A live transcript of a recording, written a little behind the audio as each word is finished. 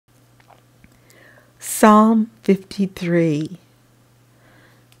Psalm 53.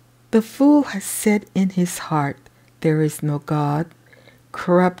 The fool has said in his heart, there is no God.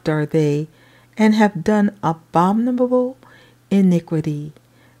 Corrupt are they, and have done abominable iniquity.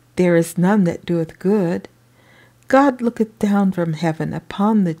 There is none that doeth good. God looketh down from heaven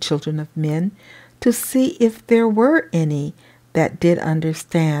upon the children of men, to see if there were any that did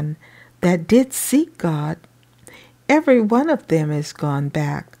understand, that did seek God. Every one of them is gone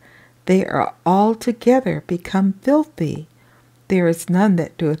back. They are altogether become filthy. There is none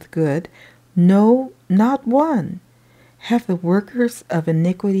that doeth good, no, not one. Have the workers of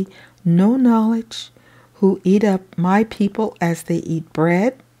iniquity no knowledge, who eat up my people as they eat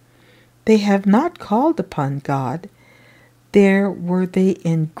bread? They have not called upon God. There were they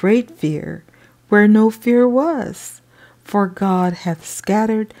in great fear, where no fear was. For God hath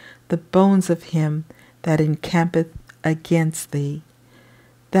scattered the bones of him that encampeth against thee.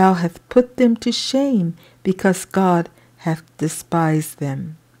 Thou hast put them to shame, because God hath despised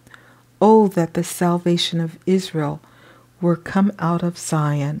them. O that the salvation of Israel were come out of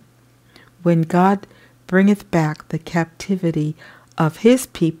Zion, when God bringeth back the captivity of his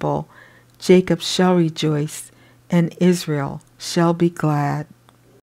people. Jacob shall rejoice, and Israel shall be glad.